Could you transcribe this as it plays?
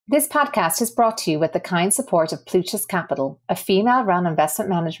This podcast is brought to you with the kind support of Plutus Capital, a female-run investment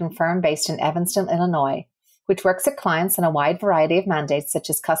management firm based in Evanston, Illinois, which works with clients on a wide variety of mandates such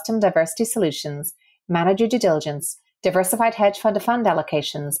as custom diversity solutions, manager due diligence, diversified hedge fund to fund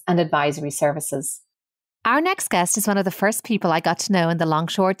allocations, and advisory services. Our next guest is one of the first people I got to know in the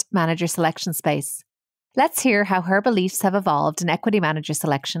long-short manager selection space. Let's hear how her beliefs have evolved in equity manager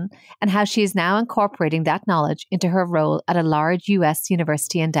selection and how she is now incorporating that knowledge into her role at a large US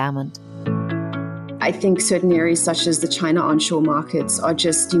university endowment. I think certain areas such as the China onshore markets are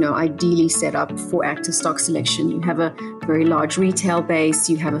just, ideally set up for active stock selection. You have a very large retail base,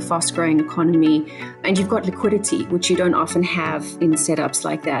 you have a fast-growing economy, and you've got liquidity, which you don't often have in setups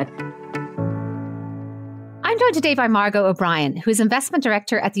like that. I'm joined today by Margaux O'Brien, who is Investment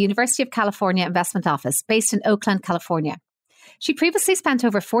Director at the University of California Investment Office, based in Oakland, California. She previously spent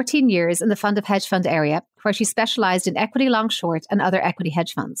over 14 years in the fund of hedge fund area, where she specialised in equity long-short and other equity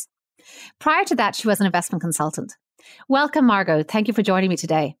hedge funds. Prior to that, she was an investment consultant. Welcome, Margaux. Thank you for joining me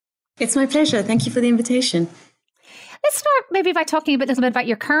today. It's my pleasure. Thank you for the invitation. Let's start maybe by talking a little bit about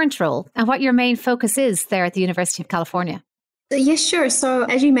your current role and what your main focus is there at the University of California. Yes, sure. So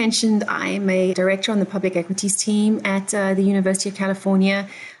as you mentioned, I'm a director on the public equities team at the University of California.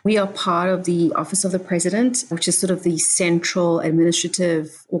 We are part of the Office of the President, which is sort of the central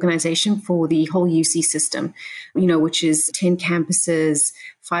administrative organization for the whole UC system, which is 10 campuses,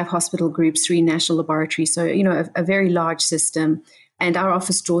 5 hospital groups, 3 national laboratories. So, a very large system. And our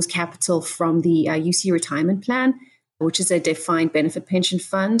office draws capital from the UC retirement plan, which is a defined benefit pension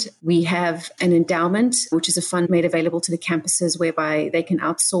fund. We have an endowment, which is a fund made available to the campuses whereby they can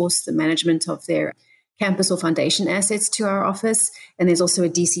outsource the management of their campus or foundation assets to our office. And there's also a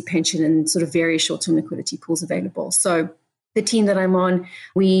DC pension and sort of various short-term liquidity pools available. So the team that I'm on,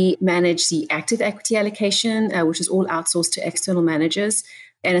 we manage the active equity allocation, which is all outsourced to external managers.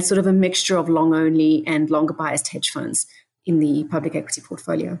 And it's sort of a mixture of long-only and longer biased hedge funds in the public equity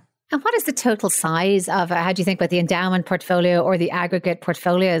portfolio. And what is the total size of, how do you think about the endowment portfolio or the aggregate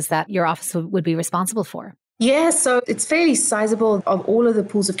portfolios that your office would be responsible for? Yeah, so it's fairly sizable. Of all of the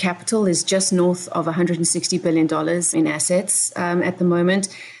pools of capital is just north of $160 billion in assets at the moment.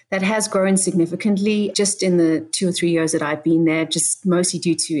 That has grown significantly just in the 2 or 3 years that I've been there, just mostly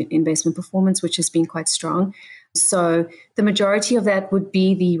due to investment performance, which has been quite strong. So the majority of that would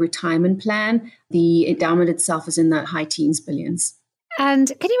be the retirement plan. The endowment itself is in the high teens billions.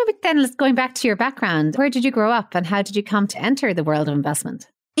 And can you maybe then, going back to your background, where did you grow up and how did you come to enter the world of investment?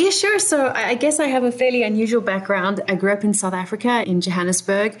 Yeah, sure. So I guess I have a fairly unusual background. I grew up in South Africa, in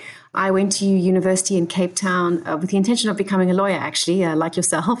Johannesburg. I went to university in Cape Town with the intention of becoming a lawyer, actually, like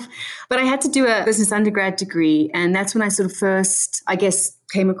yourself. But I had to do a business undergrad degree. And that's when I sort of first,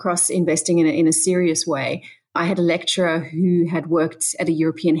 came across investing in a serious way. I had a lecturer who had worked at a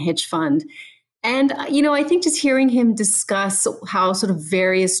European hedge fund. And, I think just hearing him discuss how sort of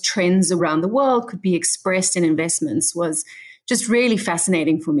various trends around the world could be expressed in investments was just really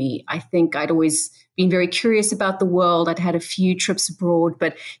fascinating for me. I think I'd always been very curious about the world. I'd had a few trips abroad,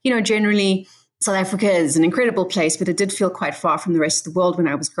 but, generally South Africa is an incredible place, but it did feel quite far from the rest of the world when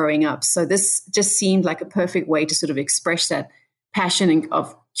I was growing up. So this just seemed like a perfect way to sort of express that passion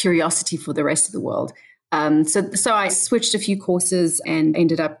of curiosity for the rest of the world. So I switched a few courses and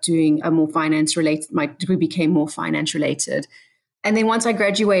ended up doing a more finance related. My degree became more finance related. And then once I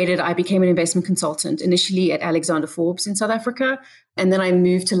graduated, I became an investment consultant, initially at Alexander Forbes in South Africa. And then I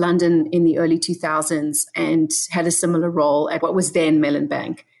moved to London in the early 2000s and had a similar role at what was then Mellon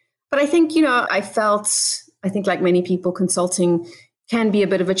Bank. But I think, I think like many people, consulting can be a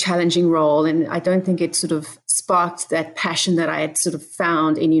bit of a challenging role. And I don't think it sort of sparked that passion that I had sort of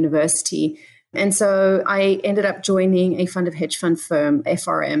found in university. And so I ended up joining a fund of hedge fund firm,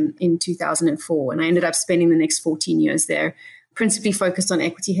 FRM, in 2004. And I ended up spending the next 14 years there, principally focused on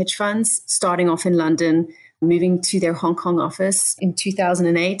equity hedge funds, starting off in London, moving to their Hong Kong office in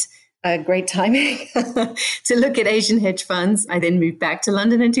 2008. Great timing to look at Asian hedge funds. I then moved back to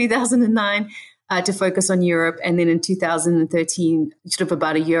London in 2009 to focus on Europe. And then in 2013, sort of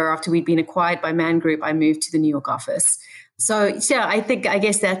about a year after we'd been acquired by Man Group, I moved to the New York office. So, yeah, I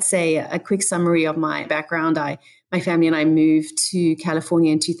guess that's a quick summary of my background. My family and I moved to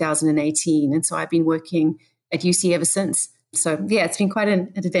California in 2018. And so I've been working at UC ever since. So, yeah, it's been quite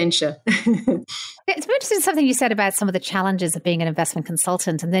an adventure. It's interesting something you said about some of the challenges of being an investment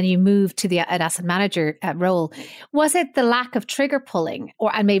consultant, and then you moved to an asset manager role. Was it the lack of trigger pulling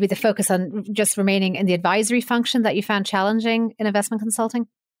and maybe the focus on just remaining in the advisory function that you found challenging in investment consulting?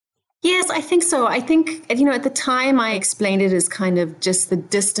 Yes, I think so. I think, at the time I explained it as kind of just the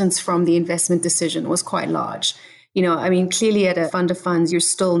distance from the investment decision was quite large. I mean, clearly at a fund of funds, you're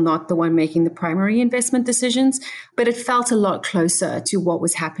still not the one making the primary investment decisions, but it felt a lot closer to what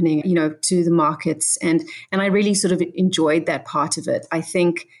was happening, to the markets. And I really sort of enjoyed that part of it. I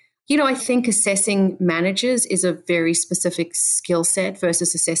think assessing managers is a very specific skill set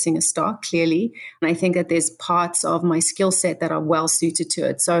versus assessing a stock, clearly. And I think that there's parts of my skill set that are well suited to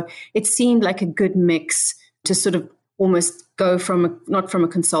it. So it seemed like a good mix to sort of almost go not from a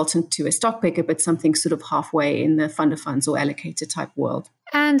consultant to a stock picker, but something sort of halfway in the fund of funds or allocator type world.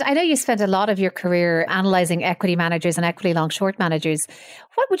 And I know you spent a lot of your career analysing equity managers and equity long-short managers.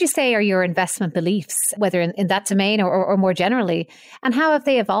 What would you say are your investment beliefs, whether in that domain or more generally, and how have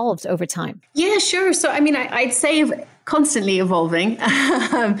they evolved over time? Yeah, sure. So, I mean, I'd say constantly evolving.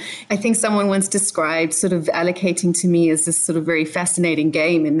 I think someone once described sort of allocating to me as this sort of very fascinating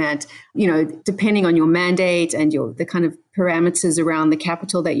game in that, depending on your mandate and the kind of parameters around the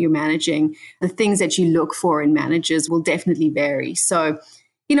capital that you're managing, the things that you look for in managers will definitely vary. So,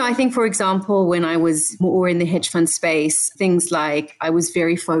 I think, for example, when I was more in the hedge fund space, things like I was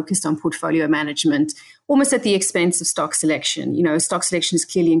very focused on portfolio management, almost at the expense of stock selection. Stock selection is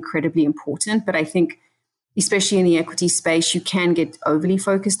clearly incredibly important, but I think especially in the equity space, you can get overly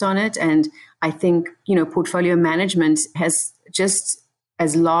focused on it. And I think, portfolio management has just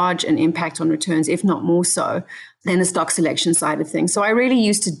as large an impact on returns, if not more so, than the stock selection side of things. So I really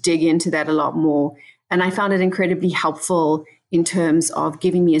used to dig into that a lot more. And I found it incredibly helpful in terms of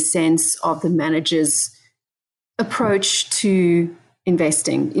giving me a sense of the manager's approach to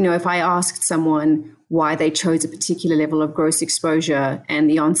investing. If I asked someone why they chose a particular level of gross exposure and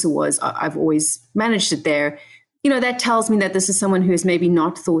the answer was, I've always managed it there, that tells me that this is someone who has maybe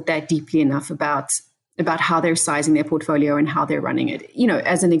not thought that deeply enough about how they're sizing their portfolio and how they're running it,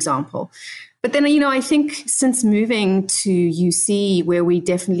 as an example. But then, I think since moving to UC, where we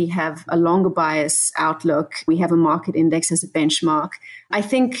definitely have a longer bias outlook, we have a market index as a benchmark, I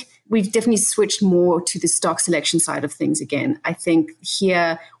think we've definitely switched more to the stock selection side of things again. I think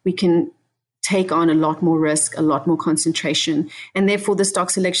here we can take on a lot more risk, a lot more concentration, and therefore the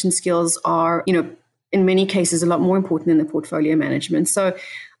stock selection skills are, in many cases, a lot more important than the portfolio management. So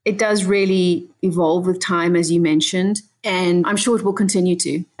it does really evolve with time, as you mentioned, and I'm sure it will continue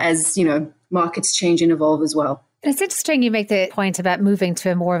to as, markets change and evolve as well. It's interesting you make the point about moving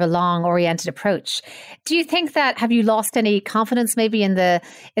to a more of a long-oriented approach. Do you think that, have you lost any confidence maybe in the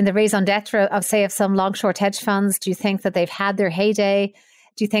raison d'etre of some long-short hedge funds? Do you think that they've had their heyday?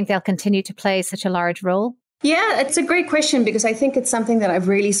 Do you think they'll continue to play such a large role? Yeah, it's a great question because I think it's something that I've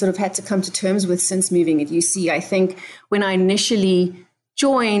really sort of had to come to terms with since moving at UC. I think when I initially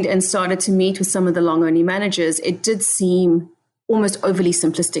joined and started to meet with some of the long-only managers, it did seem almost overly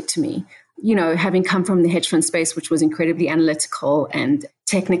simplistic to me. Having come from the hedge fund space, which was incredibly analytical and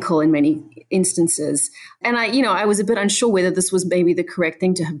technical in many instances. And I was a bit unsure whether this was maybe the correct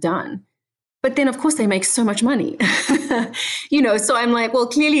thing to have done. But then, of course, they make so much money, so I'm like, well,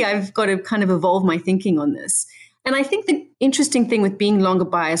 clearly I've got to kind of evolve my thinking on this. And I think the interesting thing with being longer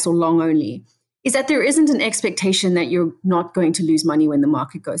bias or long only is that there isn't an expectation that you're not going to lose money when the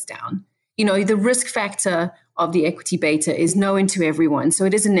market goes down. The risk factor of the equity beta is known to everyone. So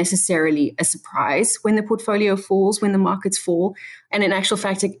it isn't necessarily a surprise when the portfolio falls, when the markets fall. And in actual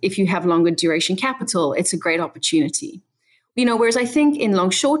fact, if you have longer duration capital, it's a great opportunity. Whereas I think in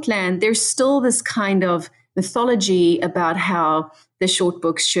long short land, there's still this kind of mythology about how the short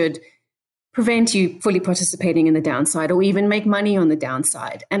books should prevent you fully participating in the downside or even make money on the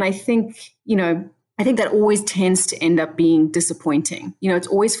downside. And I think that always tends to end up being disappointing. It's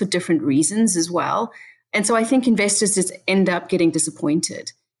always for different reasons as well. And so I think investors just end up getting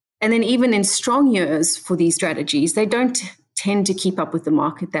disappointed. And then even in strong years for these strategies, they don't tend to keep up with the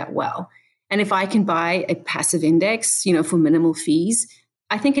market that well. And if I can buy a passive index, for minimal fees,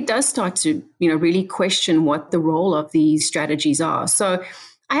 I think it does start to, really question what the role of these strategies are. So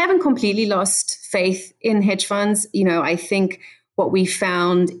I haven't completely lost faith in hedge funds. I think what we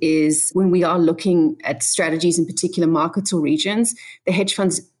found is when we are looking at strategies in particular markets or regions, the hedge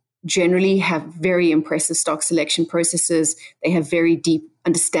funds generally have very impressive stock selection processes. They have very deep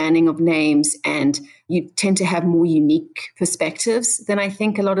understanding of names, and you tend to have more unique perspectives than I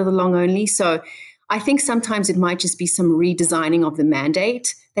think a lot of the long only. So I think sometimes it might just be some redesigning of the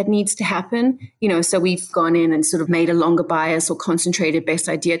mandate that needs to happen. So we've gone in and sort of made a longer bias or concentrated best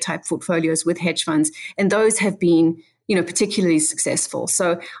idea type portfolios with hedge funds, and those have been particularly successful.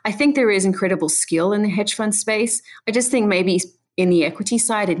 So I think there is incredible skill in the hedge fund space. I just think maybe in the equity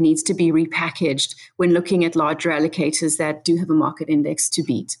side, it needs to be repackaged when looking at larger allocators that do have a market index to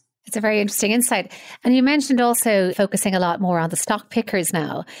beat. It's a very interesting insight. And you mentioned also focusing a lot more on the stock pickers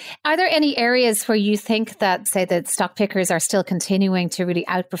now. Are there any areas where you think that, say, that stock pickers are still continuing to really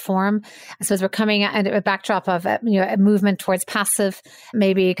outperform? I suppose we're coming at a backdrop of a movement towards passive,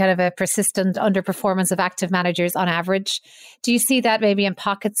 maybe kind of a persistent underperformance of active managers on average. Do you see that maybe in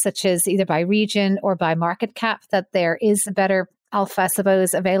pockets such as either by region or by market cap, that there is a better alpha, I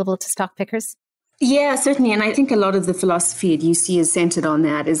suppose, available to stock pickers? Yeah, certainly. And I think a lot of the philosophy at UC is centered on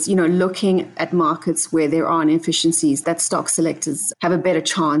that, is, looking at markets where there are inefficiencies, that stock selectors have a better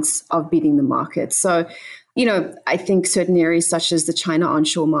chance of beating the market. So, I think certain areas such as the China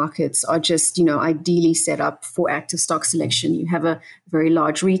onshore markets are just, ideally set up for active stock selection. You have a very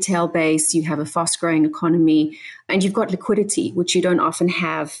large retail base, you have a fast growing economy, and you've got liquidity, which you don't often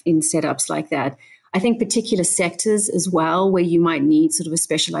have in setups like that. I think particular sectors as well, where you might need sort of a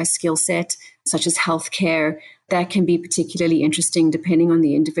specialized skill set, such as healthcare, that can be particularly interesting depending on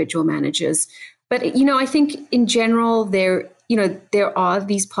the individual managers. But, I think in general, there are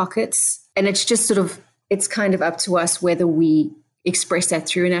these pockets, and it's just it's kind of up to us whether we express that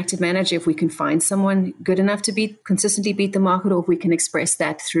through an active manager, if we can find someone good enough to consistently beat the market, or if we can express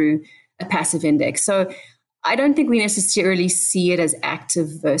that through a passive index. So I don't think we necessarily see it as active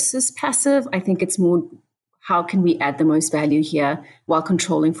versus passive. I think it's more, how can we add the most value here while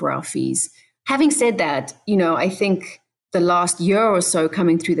controlling for our fees? Having said that, I think the last year or so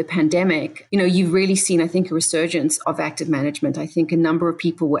coming through the pandemic, you've really seen, I think, a resurgence of active management. I think a number of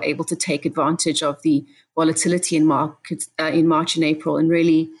people were able to take advantage of the volatility in markets in March and April and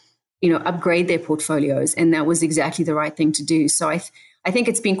really, upgrade their portfolios. And that was exactly the right thing to do. So I think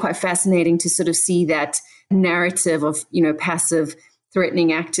it's been quite fascinating to sort of see that narrative of, passive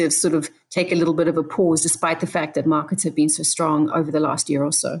threatening active sort of take a little bit of a pause, despite the fact that markets have been so strong over the last year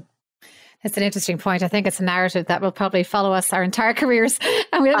or so. It's an interesting point. I think it's a narrative that will probably follow us our entire careers,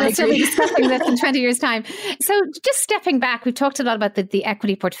 and we'll still be discussing this in 20 years' time. So just stepping back, we've talked a lot about the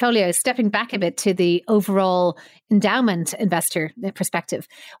equity portfolio, stepping back a bit to the overall endowment investor perspective.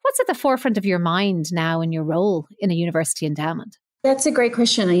 What's at the forefront of your mind now in your role in a university endowment? That's a great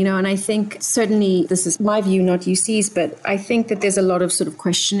question, and I think certainly this is my view, not UC's, but I think that there's a lot of sort of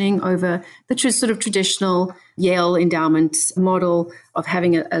questioning over the sort of traditional Yale endowment model of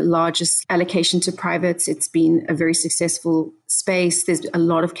having a largest allocation to privates. It's been a very successful space. There's a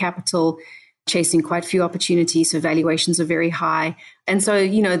lot of capital chasing quite a few opportunities, so valuations are very high. And so,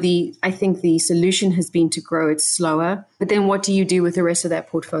 I think the solution has been to grow it slower. But then what do you do with the rest of that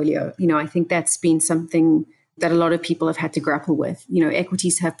portfolio? I think that's been something that a lot of people have had to grapple with.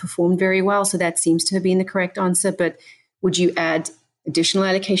 Equities have performed very well, so that seems to have been the correct answer. But would you add additional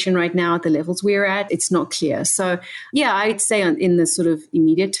allocation right now at the levels we're at? It's not clear. So yeah, I'd say in the sort of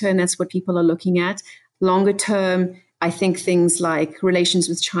immediate term, that's what people are looking at. Longer term, I think things like relations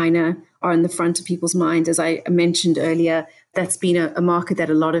with China are in the front of people's mind. As I mentioned earlier, that's been a market that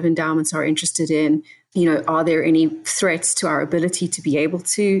a lot of endowments are interested in. Are there any threats to our ability to be able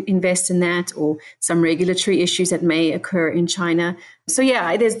to invest in that, or some regulatory issues that may occur in China? So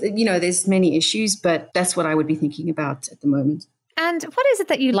yeah, there's many issues, but that's what I would be thinking about at the moment. And what is it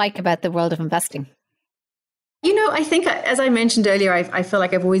that you like about the world of investing? I think, as I mentioned earlier, I feel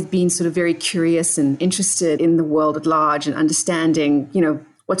like I've always been sort of very curious and interested in the world at large and understanding,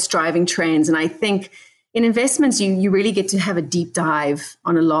 what's driving trends. And I think in investments, you really get to have a deep dive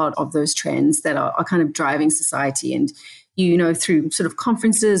on a lot of those trends that are kind of driving society. And, through sort of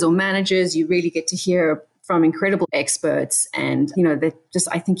conferences or managers, you really get to hear from incredible experts. And, they're just,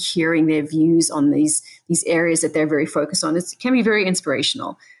 I think, hearing their views on these areas that they're very focused on, it can be very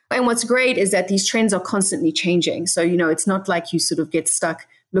inspirational. And what's great is that these trends are constantly changing. So, it's not like you sort of get stuck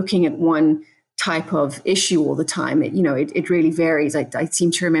looking at one type of issue all the time. It really varies. I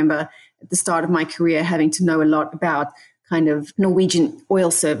seem to remember at the start of my career having to know a lot about kind of Norwegian oil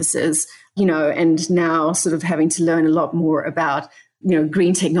services, and now sort of having to learn a lot more about,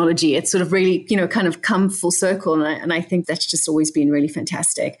 green technology. It's sort of really, kind of come full circle. And I think that's just always been really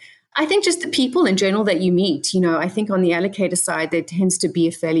fantastic. I think just the people in general that you meet, I think on the allocator side, there tends to be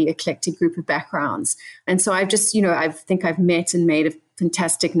a fairly eclectic group of backgrounds. And so I've just, I think I've met and made a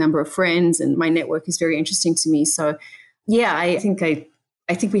fantastic number of friends, and my network is very interesting to me. So yeah, I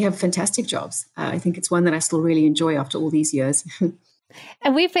think we have fantastic jobs. I think it's one that I still really enjoy after all these years.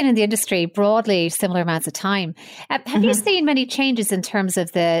 And we've been in the industry broadly similar amounts of time. Have you seen many changes in terms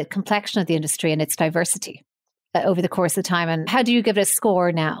of the complexion of the industry and its diversity over the course of time? And how do you give it a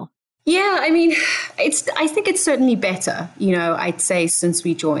score now? Yeah, I mean, I think it's certainly better, I'd say, since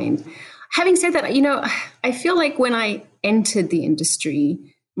we joined. Having said that, I feel like when I entered the industry,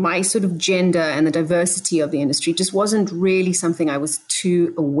 my sort of gender and the diversity of the industry just wasn't really something I was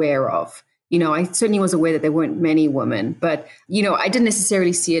too aware of. I certainly was aware that there weren't many women, but, I didn't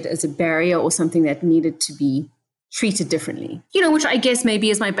necessarily see it as a barrier or something that needed to be treated differently, which I guess maybe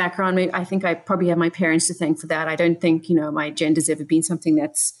is my background. I think I probably have my parents to thank for that. I don't think, my gender's ever been something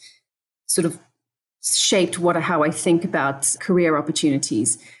that's sort of shaped how I think about career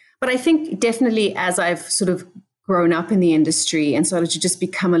opportunities. But I think definitely as I've sort of grown up in the industry and started to just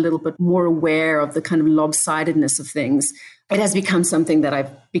become a little bit more aware of the kind of lopsidedness of things, it has become something that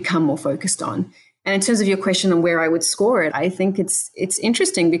I've become more focused on. And in terms of your question on where I would score it, I think it's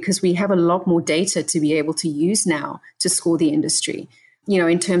interesting because we have a lot more data to be able to use now to score the industry.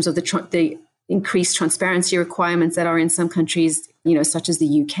 In terms of the increased transparency requirements that are in some countries, such as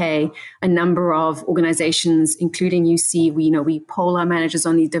the UK, a number of organizations, including UC, we poll our managers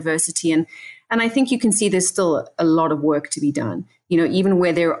on the diversity. And I think you can see there's still a lot of work to be done. Even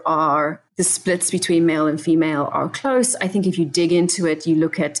where there are the splits between male and female are close. I think if you dig into it, you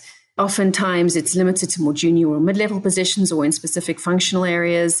look at oftentimes it's limited to more junior or mid-level positions or in specific functional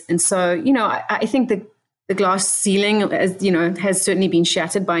areas. And so, I think the glass ceiling, has certainly been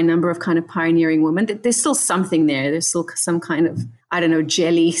shattered by a number of kind of pioneering women. There's still something there. There's still some kind of,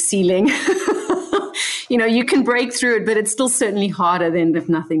 jelly ceiling. You can break through it, but it's still certainly harder than if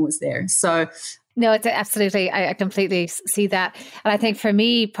nothing was there. So no, it's absolutely, I completely see that. And I think for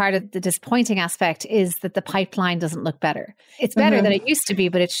me, part of the disappointing aspect is that the pipeline doesn't look better. It's better than it used to be,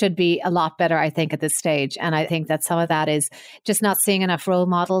 but it should be a lot better, I think, at this stage. And I think that some of that is just not seeing enough role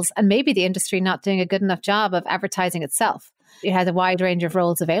models and maybe the industry not doing a good enough job of advertising itself. It has a wide range of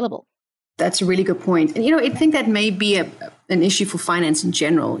roles available. That's a really good point. And, I think that may be an issue for finance in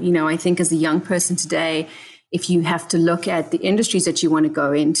general. I think as a young person today, if you have to look at the industries that you want to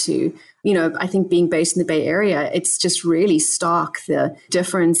go into, I think being based in the Bay Area, it's just really stark, the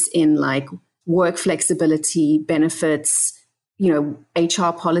difference in like work flexibility, benefits,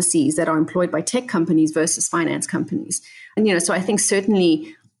 HR policies that are employed by tech companies versus finance companies. And, so I think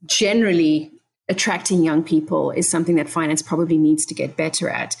certainly generally attracting young people is something that finance probably needs to get better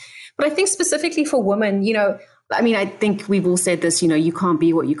at. But I think specifically for women, I think we've all said this, you can't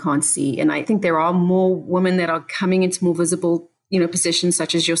be what you can't see. And I think there are more women that are coming into more visible, positions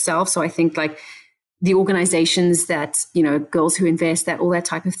such as yourself. So I think like the organizations that, Girls Who Invest, that all that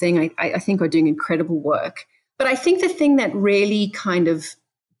type of thing, I think are doing incredible work. But I think the thing that really kind of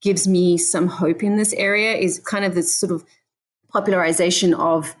gives me some hope in this area is kind of this sort of popularization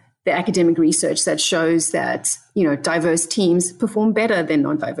of the academic research that shows that, diverse teams perform better than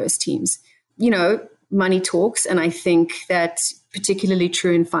non-diverse teams. Money talks, and I think that's particularly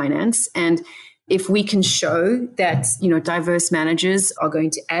true in finance. And if we can show that, diverse managers are going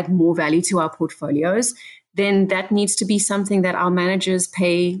to add more value to our portfolios, then that needs to be something that our managers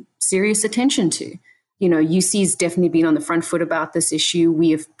pay serious attention to. UC's definitely been on the front foot about this issue. We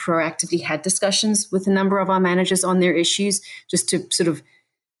have proactively had discussions with a number of our managers on their issues, just to sort of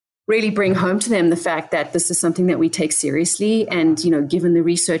really bring home to them the fact that this is something that we take seriously. And, given the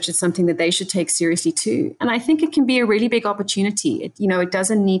research, it's something that they should take seriously too. And I think it can be a really big opportunity. It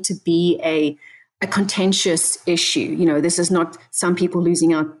doesn't need to be a contentious issue. This is not some people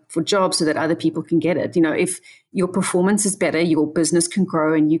losing out for jobs so that other people can get it. If your performance is better, your business can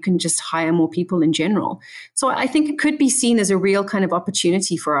grow and you can just hire more people in general. So I think it could be seen as a real kind of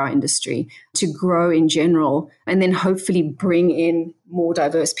opportunity for our industry to grow in general and then hopefully bring in more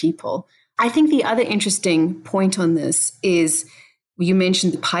diverse people. I think the other interesting point on this is you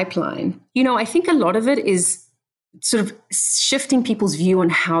mentioned the pipeline. I think a lot of it is sort of shifting people's view on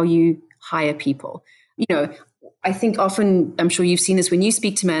how you hire people. I think often, I'm sure you've seen this when you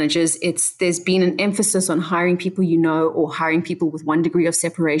speak to managers, there's been an emphasis on hiring people or hiring people with one degree of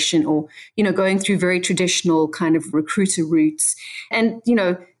separation or, going through very traditional kind of recruiter routes. And,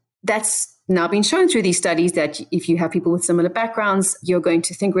 that's now been shown through these studies that if you have people with similar backgrounds, you're going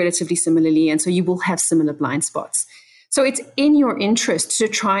to think relatively similarly. And so you will have similar blind spots. So it's in your interest to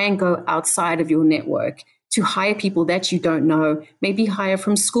try and go outside of your network, to hire people that you don't know, maybe hire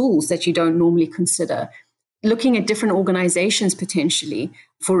from schools that you don't normally consider. Looking at different organizations potentially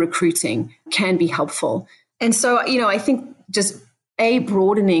for recruiting can be helpful. And so, I think just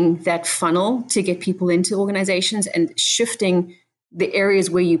broadening that funnel to get people into organizations and shifting the areas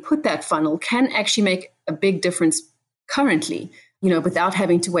where you put that funnel can actually make a big difference currently, without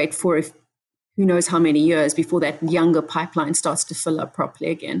having to wait for who knows how many years before that younger pipeline starts to fill up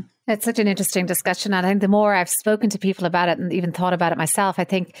properly again. It's such an interesting discussion. And I think the more I've spoken to people about it and even thought about it myself, I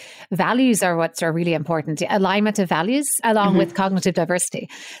think values are what's really important. The alignment of values along with cognitive diversity.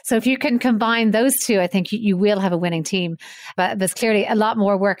 So if you can combine those two, I think you will have a winning team. But there's clearly a lot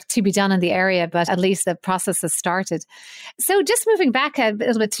more work to be done in the area, but at least the process has started. So just moving back a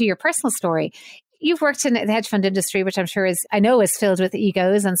little bit to your personal story, you've worked in the hedge fund industry, which I know is filled with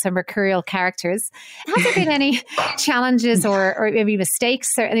egos and some mercurial characters. Have there been any challenges or maybe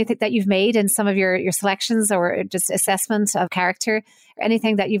mistakes or anything that you've made in some of your selections or just assessment of character, or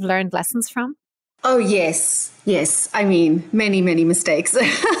anything that you've learned lessons from? Oh, yes. Yes. I mean, many, many mistakes.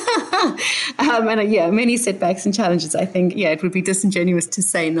 Many setbacks and challenges. I think, it would be disingenuous to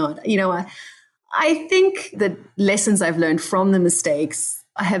say not. I think the lessons I've learned from the mistakes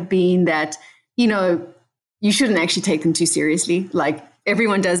have been that, you shouldn't actually take them too seriously. Like,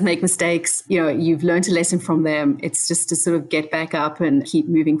 everyone does make mistakes. You've learned a lesson from them. It's just to sort of get back up and keep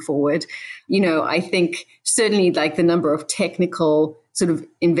moving forward. I think certainly like the number of technical sort of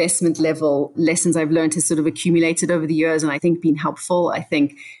investment level lessons I've learned has sort of accumulated over the years, and I think been helpful. I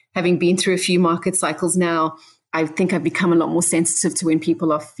think having been through a few market cycles now, I think I've become a lot more sensitive to when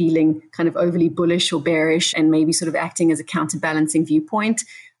people are feeling kind of overly bullish or bearish and maybe sort of acting as a counterbalancing viewpoint.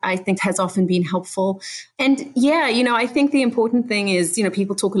 I think has often been helpful. And I think the important thing is,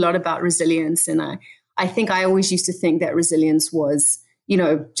 people talk a lot about resilience. And I think I always used to think that resilience was,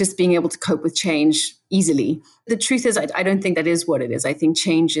 just being able to cope with change easily. The truth is, I don't think that is what it is. I think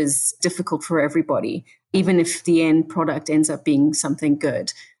change is difficult for everybody, even if the end product ends up being something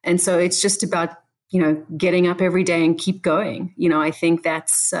good. And so it's just about, getting up every day and keep going. I think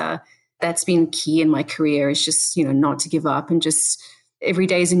that's been key in my career, is just, not to give up and just every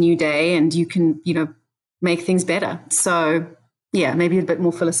day is a new day and you can, make things better. So maybe a bit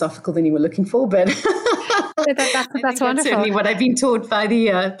more philosophical than you were looking for, but that's wonderful. Certainly what I've been taught by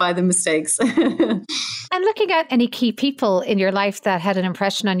the mistakes. And looking at any key people in your life that had an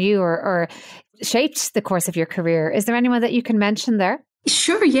impression on you or shaped the course of your career, is there anyone that you can mention there?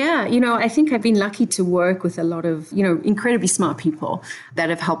 Sure, yeah. I think I've been lucky to work with a lot of, incredibly smart people that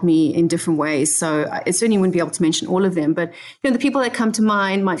have helped me in different ways. So I certainly wouldn't be able to mention all of them. But, the people that come to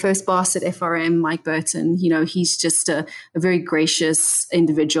mind, my first boss at FRM, Mike Burton, he's just a very gracious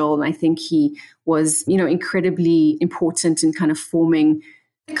individual. And I think he was, incredibly important in kind of forming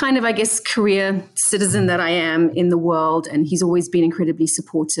kind of, I guess, career citizen that I am in the world. And he's always been incredibly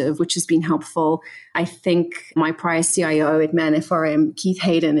supportive, which has been helpful. I think my prior CIO at Man FRM, Keith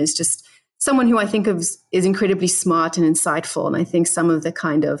Hayden, is just someone who I think of is incredibly smart and insightful. And I think some of the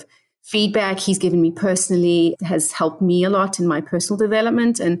kind of feedback he's given me personally has helped me a lot in my personal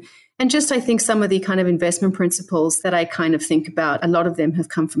development. And just, I think some of the kind of investment principles that I kind of think about, a lot of them have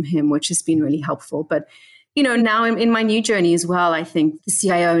come from him, which has been really helpful. But now in my new journey as well, I think the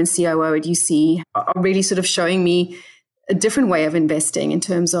CIO and COO at UC are really sort of showing me a different way of investing in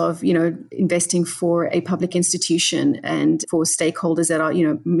terms of, investing for a public institution and for stakeholders that are,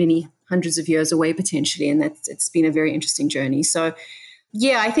 many hundreds of years away potentially. And it's been a very interesting journey. So,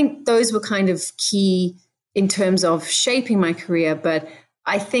 I think those were kind of key in terms of shaping my career. But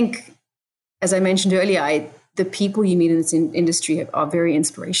I think, as I mentioned earlier, the people you meet in this industry are very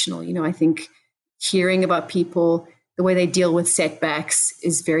inspirational. I think hearing about people, the way they deal with setbacks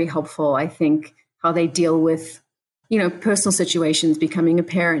is very helpful. I think how they deal with, personal situations, becoming a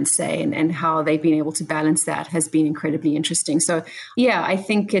parent, say, and how they've been able to balance that has been incredibly interesting. So, I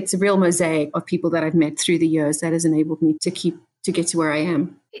think it's a real mosaic of people that I've met through the years that has enabled me to get to where I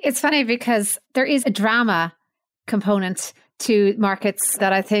am. It's funny because there is a drama component to markets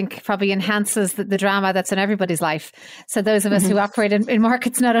that I think probably enhances the drama that's in everybody's life. So those of us who operate in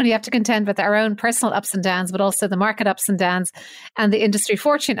markets not only have to contend with our own personal ups and downs, but also the market ups and downs and the industry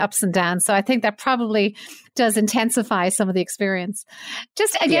fortune ups and downs. So I think that probably does intensify some of the experience.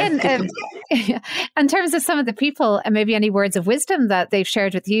 Just again, in terms of some of the people and maybe any words of wisdom that they've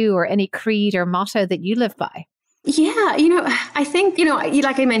shared with you or any creed or motto that you live by. Yeah, I think,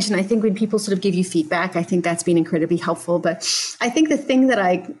 like I mentioned, I think when people sort of give you feedback, I think that's been incredibly helpful. But I think the thing that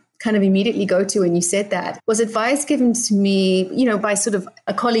I kind of immediately go to when you said that was advice given to me, by sort of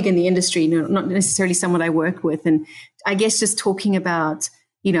a colleague in the industry, not necessarily someone I work with. And I guess just talking about,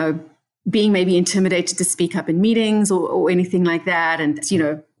 being maybe intimidated to speak up in meetings or anything like that. And,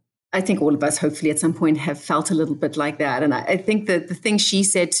 I think all of us hopefully at some point have felt a little bit like that. And I think that the thing she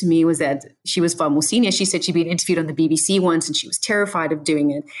said to me was that she was far more senior. She said she'd been interviewed on the BBC once and she was terrified of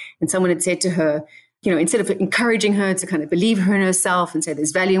doing it. And someone had said to her, instead of encouraging her to kind of believe her in herself and say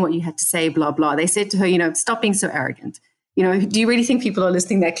there's value in what you had to say, blah, blah, they said to her, stop being so arrogant. do you really think people are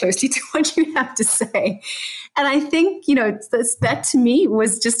listening that closely to what you have to say? And I think, that to me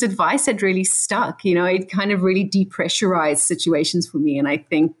was just advice that really stuck. It kind of really depressurized situations for me. And I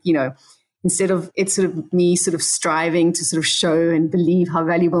think, instead of it sort of me sort of striving to sort of show and believe how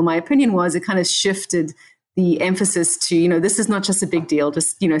valuable my opinion was, it kind of shifted the emphasis to, this is not just a big deal,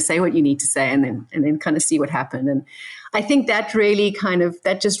 just, say what you need to say and then kind of see what happened. And I think that really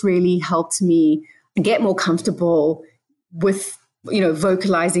that just really helped me get more comfortable with,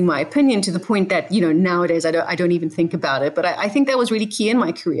 vocalizing my opinion to the point that, nowadays I don't even think about it. But I think that was really key in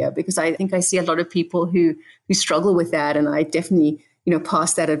my career, because I think I see a lot of people who struggle with that. And I definitely,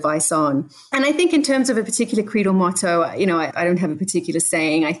 pass that advice on. And I think in terms of a particular creed or motto, I don't have a particular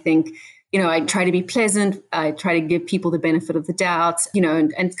saying. I think, I try to be pleasant. I try to give people the benefit of the doubt,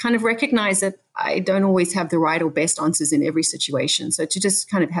 and kind of recognize that I don't always have the right or best answers in every situation. So to just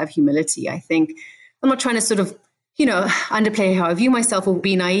kind of have humility, I think I'm not trying to sort of, underplay how I view myself or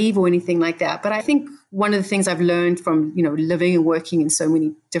be naive or anything like that. But I think one of the things I've learned from, living and working in so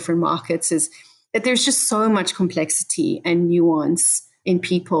many different markets is that there's just so much complexity and nuance in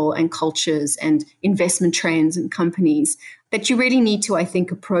people and cultures and investment trends and companies that you really need to, I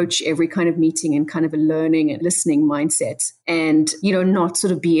think, approach every kind of meeting in kind of a learning and listening mindset, and, not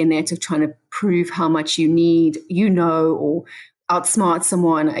sort of be in there to trying to prove how much you need, or outsmart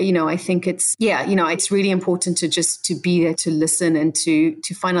someone. I think it's really important to be there to listen and to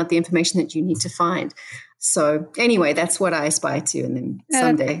find out the information that you need to find. So anyway, that's what I aspire to. And then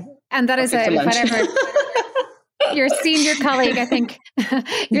someday. And that is whatever. Your senior colleague, I think,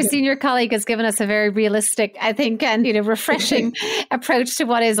 has given us a very realistic, I think, and refreshing approach to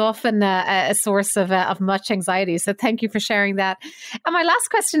what is often a source of much anxiety. So thank you for sharing that. And my last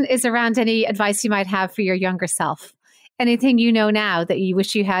question is around any advice you might have for your younger self. Anything you know now that you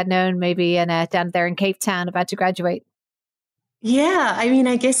wish you had known, maybe down there in Cape Town about to graduate? Yeah,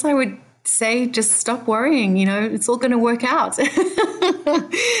 I guess I would say just stop worrying. It's all going to work out.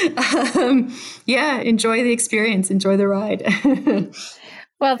 Enjoy the experience, enjoy the ride.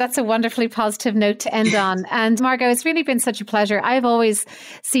 Well, that's a wonderfully positive note to end on. And Margaux, it's really been such a pleasure. I've always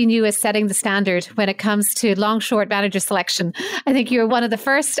seen you as setting the standard when it comes to long-short manager selection. I think you're one of the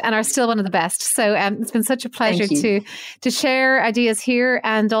first and are still one of the best. So it's been such a pleasure to share ideas here,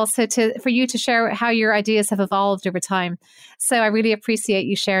 and also for you to share how your ideas have evolved over time. So I really appreciate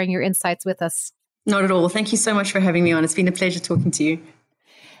you sharing your insights with us. Not at all. Thank you so much for having me on. It's been a pleasure talking to you.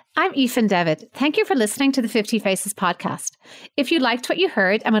 I'm Aoife Devitt. Thank you for listening to the 50 Faces podcast. If you liked what you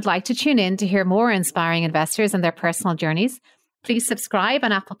heard and would like to tune in to hear more inspiring investors and their personal journeys, please subscribe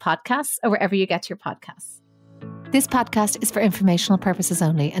on Apple Podcasts or wherever you get your podcasts. This podcast is for informational purposes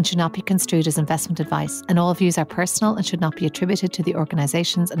only and should not be construed as investment advice, and all views are personal and should not be attributed to the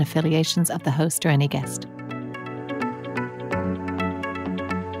organizations and affiliations of the host or any guest.